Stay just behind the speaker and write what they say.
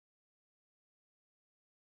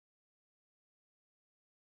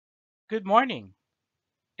Good morning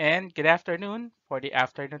and good afternoon for the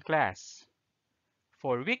afternoon class.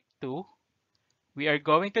 For week 2, we are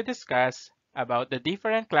going to discuss about the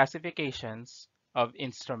different classifications of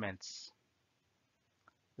instruments.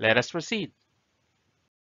 Let us proceed.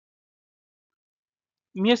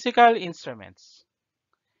 Musical instruments.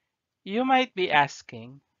 You might be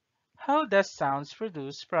asking, how does sounds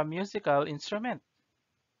produce from musical instrument?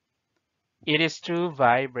 It is through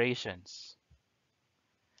vibrations.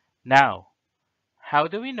 Now, how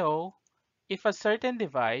do we know if a certain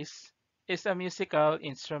device is a musical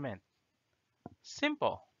instrument?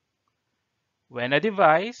 Simple. When a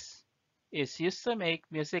device is used to make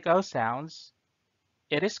musical sounds,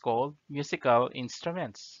 it is called musical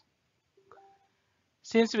instruments.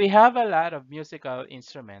 Since we have a lot of musical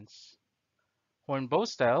instruments,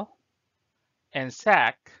 Hornbostel and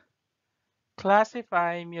SAC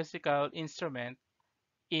classify musical instrument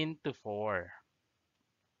into four.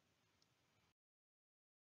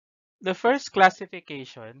 The first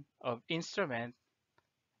classification of instrument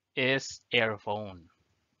is aerophone.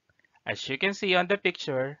 As you can see on the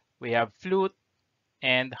picture, we have flute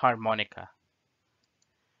and harmonica.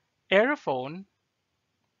 Aerophone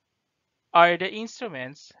are the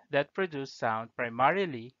instruments that produce sound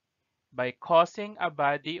primarily by causing a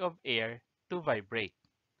body of air to vibrate.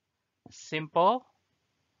 Simple,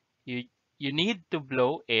 you, you need to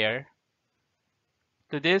blow air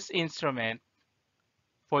to this instrument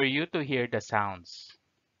for you to hear the sounds.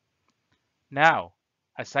 Now,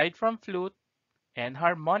 aside from flute and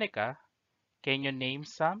harmonica, can you name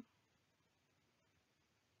some?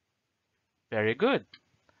 Very good.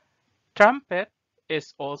 Trumpet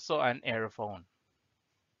is also an aerophone.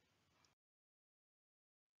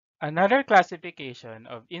 Another classification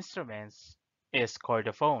of instruments is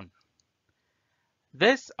chordophone.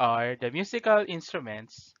 These are the musical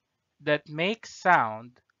instruments that make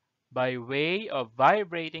sound by way of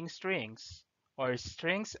vibrating strings or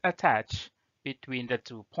strings attached between the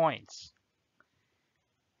 2 points.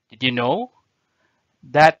 Did you know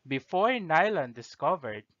that before nylon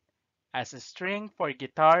discovered as a string for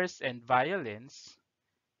guitars and violins,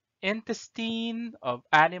 intestine of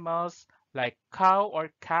animals like cow or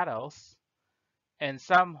cattle and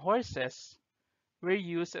some horses were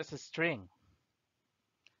used as a string?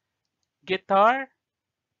 Guitar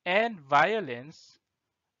and violins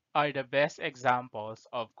are the best examples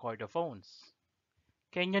of chordophones.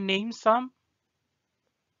 Can you name some?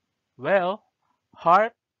 Well,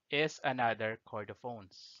 harp is another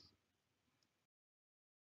chordophones.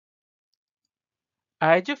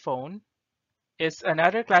 Idiophone is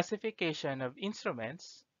another classification of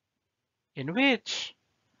instruments in which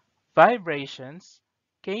vibrations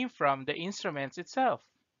came from the instruments itself,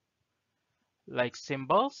 like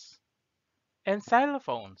cymbals and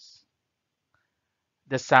xylophones.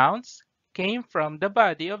 The sounds came from the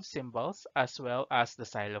body of cymbals as well as the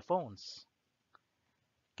xylophones.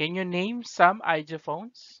 Can you name some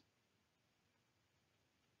idiophones?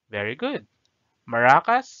 Very good.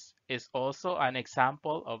 Maracas is also an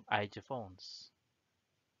example of idiophones.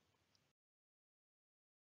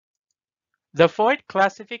 The fourth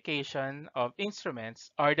classification of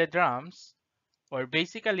instruments are the drums, or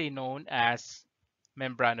basically known as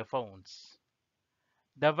membranophones.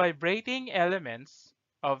 The vibrating elements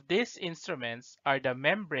of these instruments are the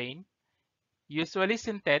membrane, usually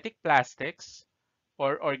synthetic plastics,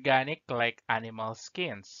 or organic like animal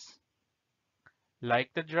skins.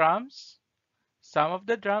 Like the drums, some of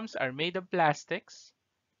the drums are made of plastics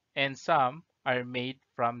and some are made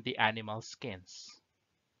from the animal skins.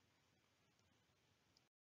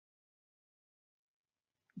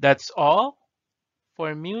 That's all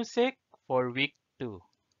for music for week 2.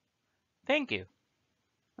 Thank you.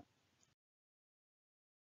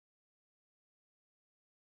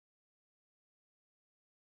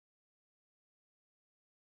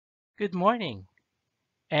 Good morning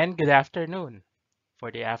and good afternoon for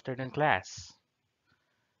the afternoon class.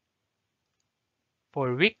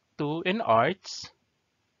 For week 2 in arts,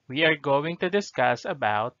 we are going to discuss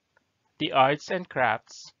about the arts and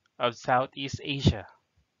crafts of Southeast Asia.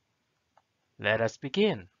 Let us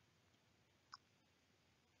begin.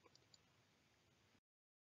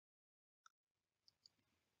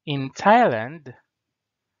 In Thailand,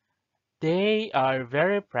 they are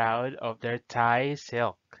very proud of their Thai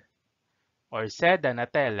silk, or seda na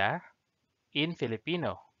tela in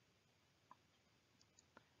Filipino.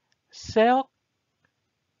 Silk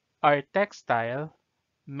are textile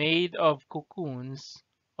made of cocoons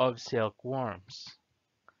of silkworms.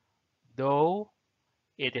 Though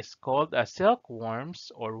it is called a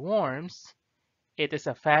silkworms or worms, it is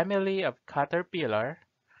a family of caterpillar,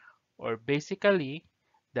 or basically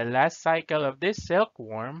The last cycle of this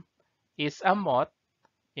silkworm is a moth,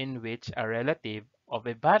 in which a relative of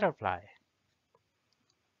a butterfly.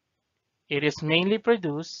 It is mainly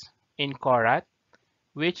produced in Korat,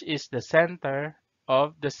 which is the center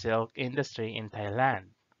of the silk industry in Thailand.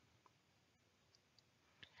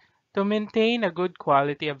 To maintain a good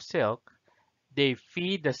quality of silk, they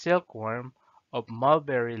feed the silkworm of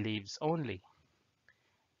mulberry leaves only.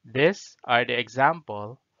 These are the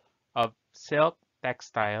example of silk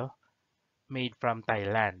textile made from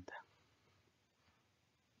Thailand.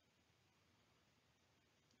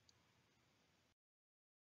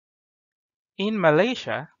 In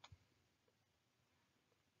Malaysia,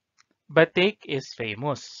 batik is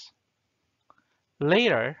famous.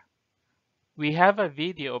 Later, we have a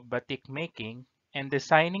video of batik making and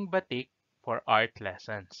designing batik for art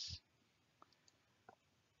lessons.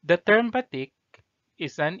 The term batik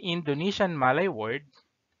is an Indonesian Malay word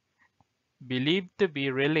believed to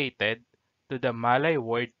be related to the Malay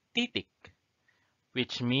word titik,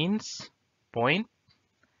 which means point,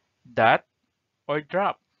 dot, or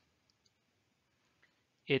drop.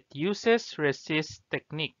 It uses resist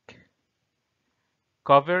technique,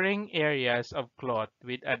 covering areas of cloth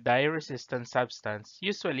with a dye-resistant substance,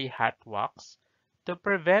 usually hot wax, to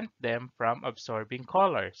prevent them from absorbing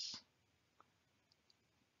colors.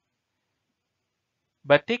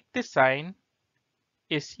 Batik design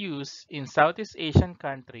is used in Southeast Asian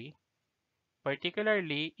countries,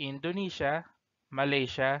 particularly Indonesia,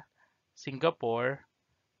 Malaysia, Singapore,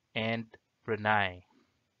 and Brunei.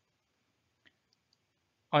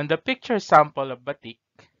 On the picture sample of batik,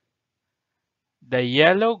 the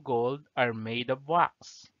yellow gold are made of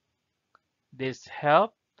wax. This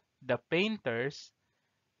helped the painters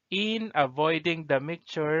in avoiding the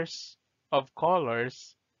mixtures of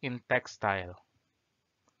colors in textile.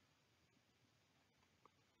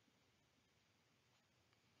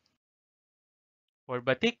 For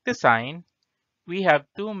batik design, we have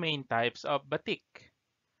two main types of batik.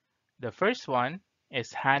 The first one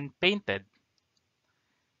is hand-painted.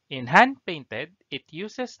 In hand-painted, it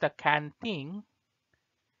uses the canting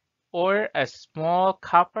or a small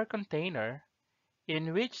copper container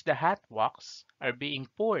in which the hot wax are being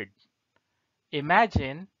poured.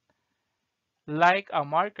 Imagine like a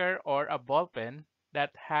marker or a ballpen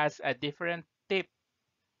that has a different tip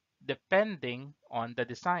depending on the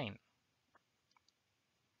design.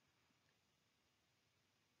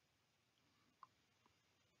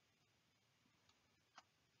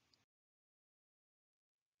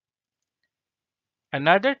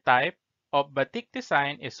 Another type of batik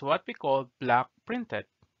design is what we call block printed.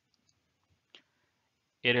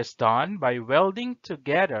 It is done by welding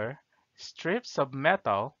together strips of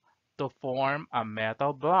metal to form a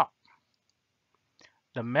metal block.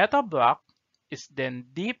 The metal block is then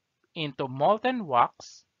dipped into molten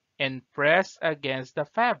wax and pressed against the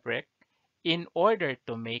fabric in order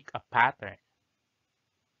to make a pattern.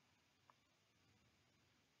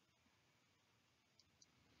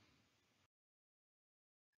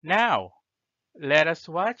 Now, let us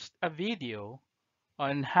watch a video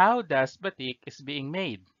on how das batik is being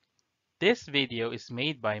made. This video is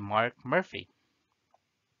made by Mark Murphy.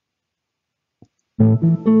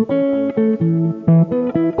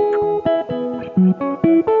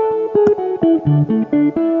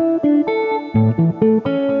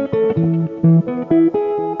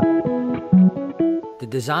 The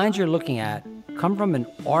designs you're looking at come from an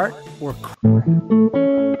art or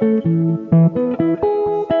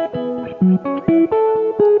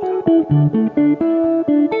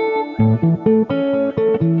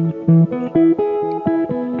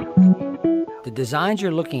The designs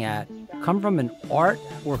you're looking at come from an art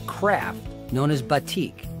or craft known as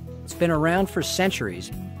batik. It's been around for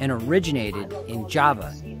centuries and originated in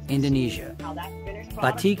Java, Indonesia.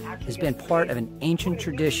 Batik has been part of an ancient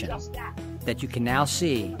tradition that you can now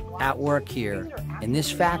see at work here in this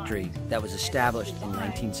factory that was established in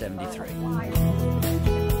 1973.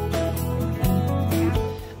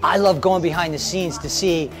 I love going behind the scenes to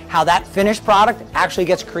see how that finished product actually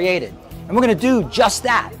gets created. And we're going to do just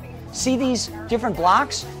that. See these different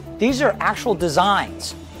blocks? These are actual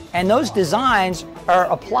designs. And those designs are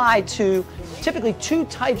applied to typically two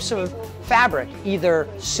types of fabric, either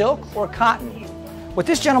silk or cotton. What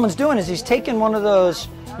this gentleman's doing is he's taking one of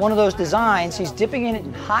those designs, he's dipping it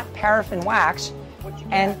in hot paraffin wax,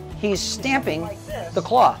 and he's stamping the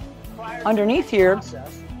cloth. Underneath here,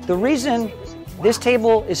 the reason this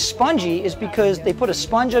table is spongy is because they put a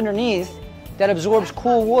sponge underneath that absorbs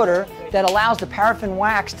cool water that allows the paraffin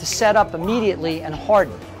wax to set up immediately and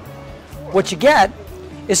harden. What you get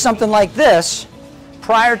is something like this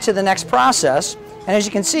prior to the next process, and as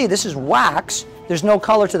you can see, this is wax. there's no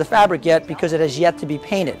color to the fabric yet because it has yet to be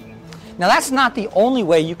painted. Now that's not the only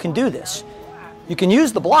way you can do this. You can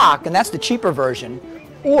use the block, and that's the cheaper version,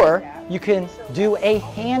 or you can do a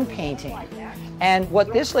hand painting. And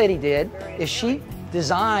what this lady did is she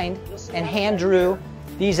designed and hand drew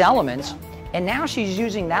these elements, and now she's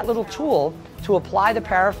using that little tool to apply the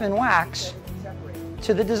paraffin wax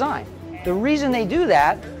to the design. The reason they do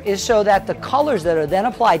that is so that the colors that are then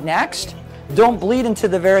applied next don't bleed into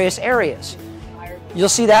the various areas. You'll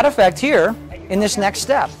see that effect here in this next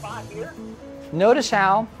step. Notice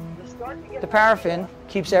how the paraffin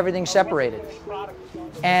keeps everything separated.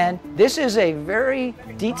 And this is a very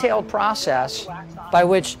detailed process by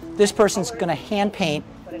which this person's going to hand paint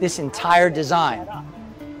this entire design.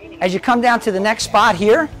 As you come down to the next spot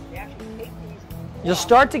here, you'll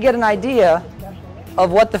start to get an idea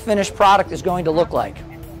of what the finished product is going to look like.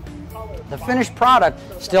 The finished product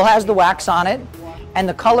still has the wax on it, and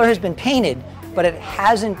the color has been painted, but it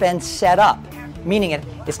hasn't been set up, meaning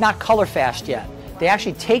it's not color fast yet. They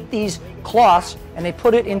actually take these cloths and they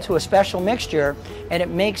put it into a special mixture, and it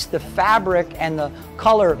makes the fabric and the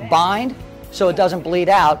color bind so it doesn't bleed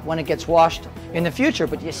out when it gets washed in the future,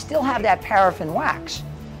 but you still have that paraffin wax.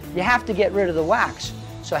 You have to get rid of the wax.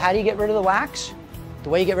 So how do you get rid of the wax? The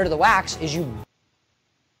way you get rid of the wax is you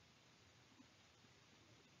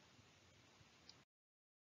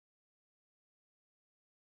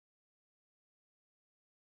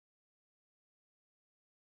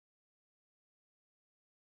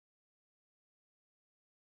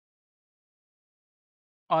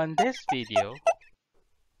On this video,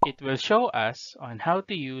 it will show us on how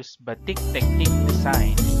to use batik technique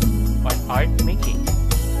design on art making.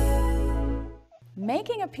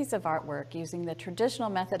 Making a piece of artwork using the traditional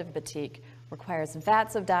method of batik requires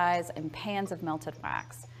vats of dyes and pans of melted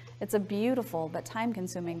wax. It's a beautiful but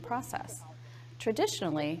time-consuming process.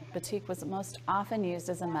 Traditionally, batik was most often used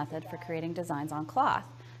as a method for creating designs on cloth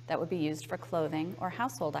that would be used for clothing or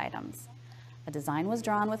household items. A design was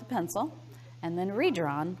drawn with a pencil and then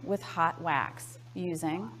redrawn with hot wax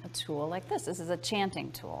using a tool like this. This is a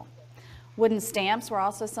chanting tool. Wooden stamps were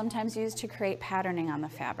also sometimes used to create patterning on the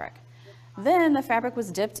fabric. Then the fabric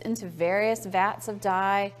was dipped into various vats of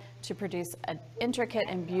dye to produce an intricate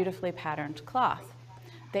and beautifully patterned cloth.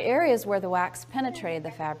 The areas where the wax penetrated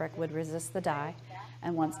the fabric would resist the dye,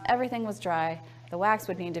 and once everything was dry, the wax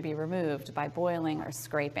would need to be removed by boiling or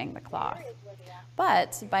scraping the cloth.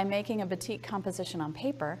 But by making a batik composition on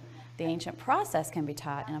paper, the ancient process can be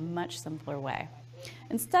taught in a much simpler way.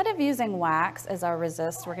 Instead of using wax as our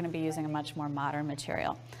resist, we're going to be using a much more modern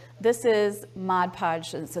material. This is Mod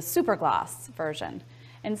Podge. It's a super gloss version.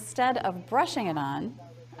 Instead of brushing it on,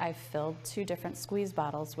 I've filled two different squeeze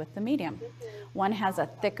bottles with the medium. One has a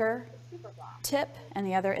thicker tip and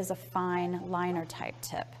the other is a fine liner type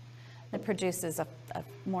tip that produces a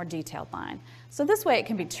more detailed line. So this way it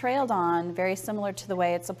can be trailed on, very similar to the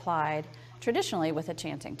way it's applied traditionally with a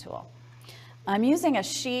chanting tool. I'm using a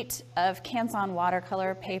sheet of Canson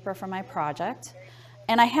watercolor paper for my project,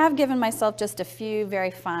 and I have given myself just a few very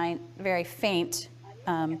fine, very faint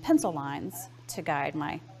pencil lines to guide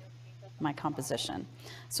my composition.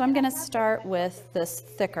 So I'm going to start with this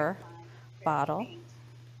thicker bottle,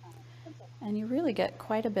 and you really get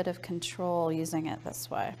quite a bit of control using it this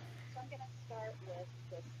way.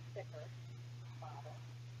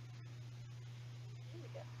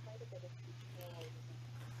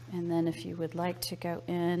 And then if you would like to go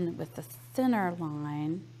in with the thinner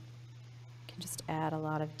line, you can just add a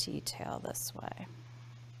lot of detail this way.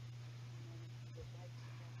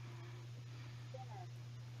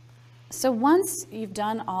 So once you've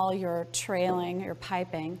done all your trailing, your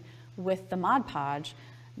piping with the Mod Podge,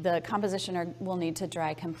 the composition will need to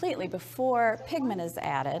dry completely before pigment is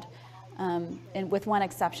added, and with one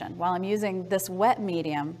exception. While I'm using this wet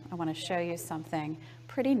medium, I want to show you something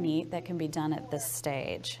pretty neat that can be done at this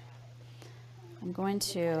stage. I'm going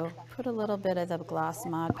to put a little bit of the gloss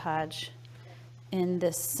Mod Podge in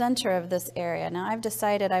the center of this area. Now I've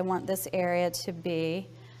decided I want this area to be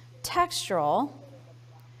textural,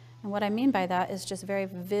 and what I mean by that is just very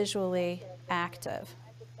visually active.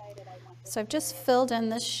 So I've just filled in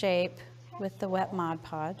this shape with the wet Mod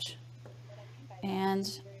Podge,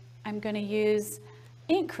 and I'm going to use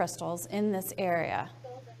ink crystals in this area.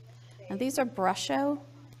 Now these are Brusho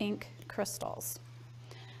ink crystals,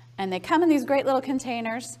 and they come in these great little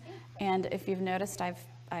containers, and if you've noticed,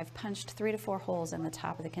 I've punched 3 to 4 holes in the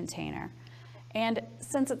top of the container. And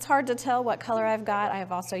since it's hard to tell what color I've got,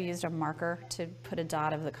 I've also used a marker to put a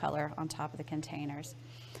dot of the color on top of the containers.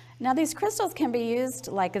 Now these crystals can be used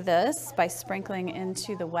like this by sprinkling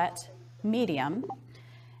into the wet medium,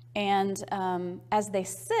 And as they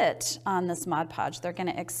sit on this Mod Podge, they're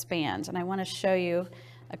going to expand. And I want to show you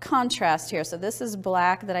a contrast here. So this is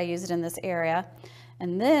black that I used in this area.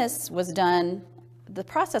 And this was done, the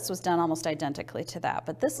process was done almost identically to that.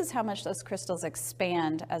 But this is how much those crystals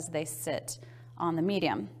expand as they sit on the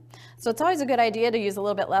medium. So it's always a good idea to use a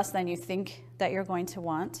little bit less than you think that you're going to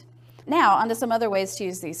want. Now, onto some other ways to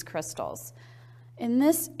use these crystals. In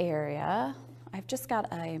this area, I've just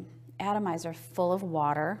got a atomizer full of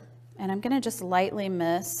water, and I'm going to just lightly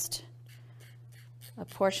mist a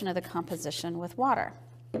portion of the composition with water.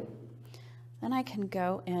 Then I can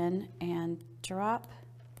go in and drop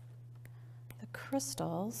the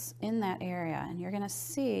crystals in that area, and you're going to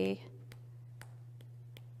see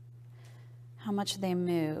how much they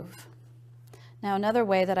move. Now, another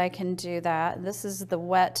way that I can do that, this is the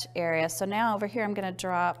wet area. So now over here I'm going to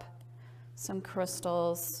drop some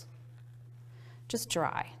crystals, just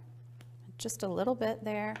dry. Just a little bit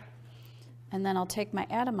there, and then I'll take my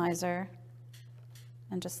atomizer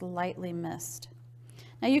and just lightly mist.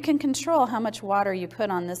 Now you can control how much water you put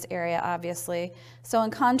on this area, obviously. So in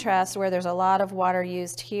contrast, where there's a lot of water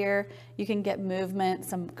used here, you can get movement,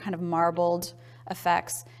 some kind of marbled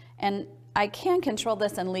effects. And I can control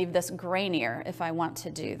this and leave this grainier if I want to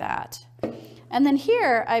do that. And then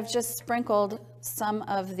here, I've just sprinkled some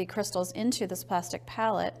of the crystals into this plastic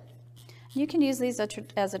palette. You can use these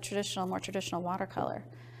as a more traditional watercolor.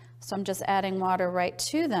 So I'm just adding water right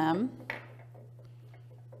to them,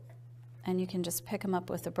 and you can just pick them up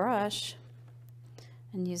with a brush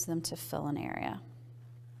and use them to fill an area.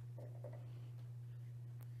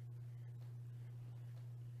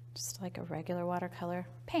 Just like a regular watercolor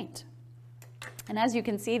paint. And as you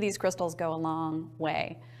can see, these crystals go a long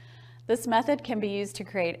way. This method can be used to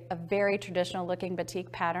create a very traditional looking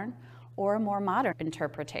batik pattern or a more modern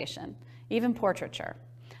interpretation, even portraiture.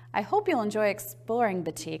 I hope you'll enjoy exploring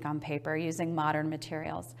batik on paper using modern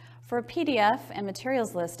materials. For a PDF and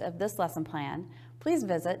materials list of this lesson plan, please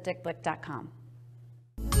visit dickblick.com.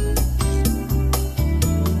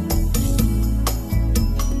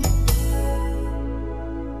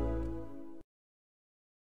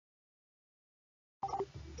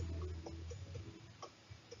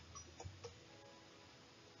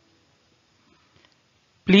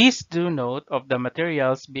 Please do note of the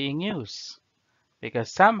materials being used,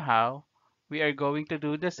 because somehow we are going to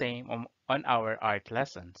do the same on our art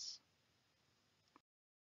lessons.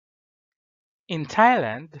 In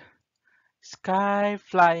Thailand, sky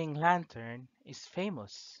flying lantern is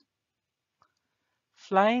famous.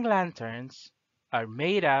 Flying lanterns are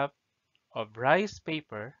made up of rice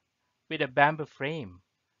paper with a bamboo frame,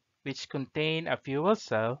 which contain a fuel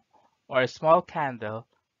cell or a small candle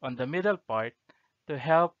on the middle part to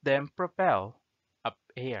help them propel up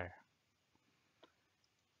air.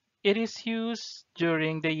 It is used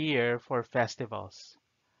during the year for festivals.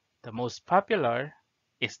 The most popular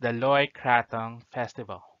is the Loy Krathong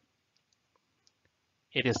Festival.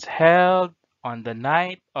 It is held on the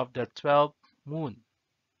night of the 12th moon,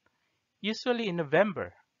 usually in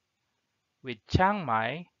November, with Chiang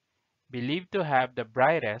Mai believed to have the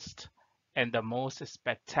brightest and the most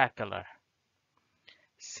spectacular.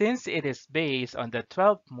 Since it is based on the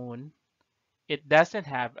 12th moon, it doesn't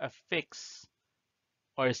have a fixed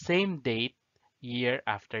or same date year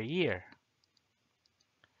after year.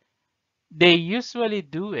 They usually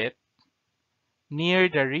do it near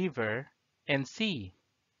the river and sea.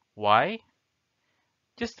 Why?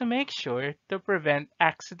 Just to make sure to prevent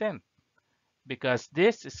accident, because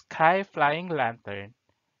this sky flying lantern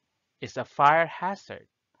is a fire hazard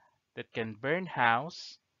that can burn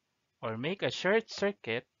house or make a short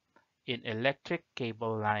circuit in electric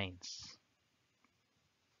cable lines.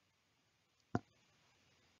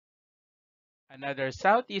 Another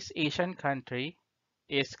Southeast Asian country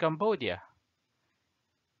is Cambodia,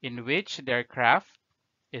 in which their craft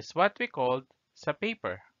is what we call sa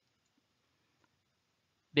paper.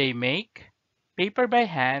 They make paper by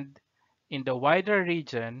hand in the wider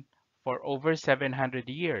region for over 700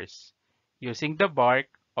 years, using the bark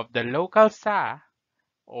of the local sa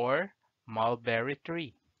or mulberry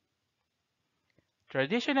tree.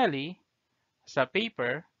 Traditionally, sa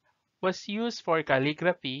paper was used for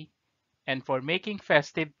calligraphy and for making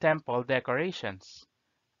festive temple decorations,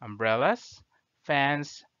 umbrellas,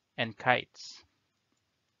 fans, and kites.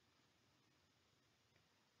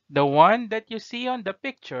 The one that you see on the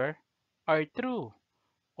picture are true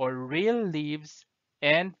or real leaves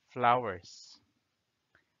and flowers.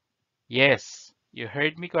 Yes, you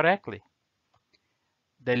heard me correctly.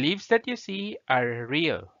 The leaves that you see are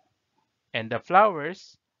real, and the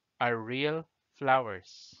flowers are real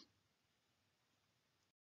flowers.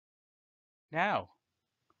 Now,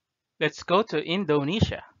 Let's go to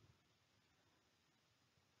Indonesia.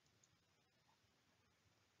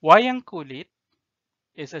 Wayang Kulit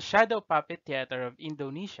is a shadow puppet theater of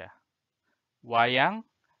Indonesia. Wayang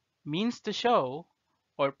means to show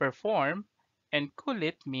or perform, and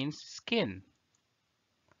kulit means skin.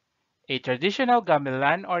 A traditional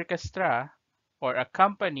gamelan orchestra or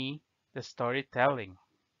accompany the storytelling.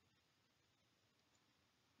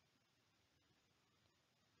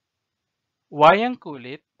 Wayang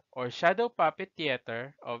Kulit or shadow puppet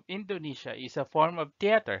theater of Indonesia is a form of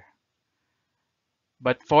theater.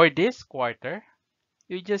 But for this quarter,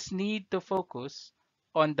 you just need to focus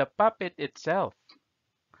on the puppet itself.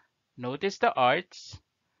 Notice the arts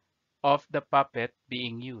of the puppet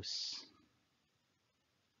being used.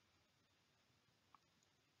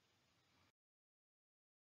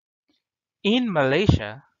 In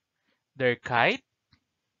Malaysia, their kite,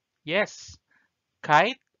 yes,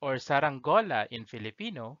 kite or saranggola in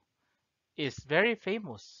Filipino, is very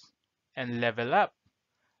famous and level up.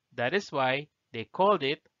 That is why they called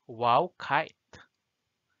it Wow Kite.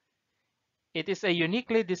 It is a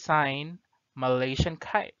uniquely designed Malaysian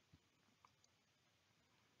kite.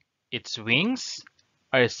 Its wings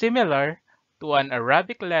are similar to an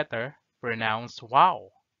Arabic letter pronounced wow.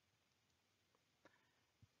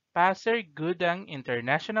 Pasir Gudang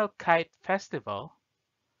International Kite Festival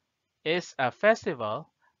is a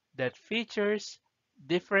festival that features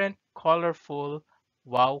different colorful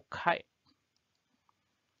wow kite.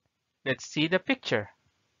 Let's see the picture.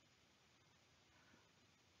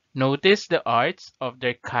 Notice the arts of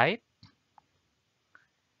their kite,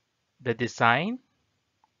 the design.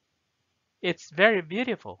 It's very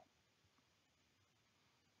beautiful.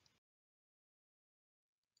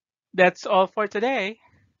 That's all for today.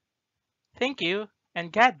 Thank you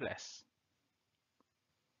and God bless.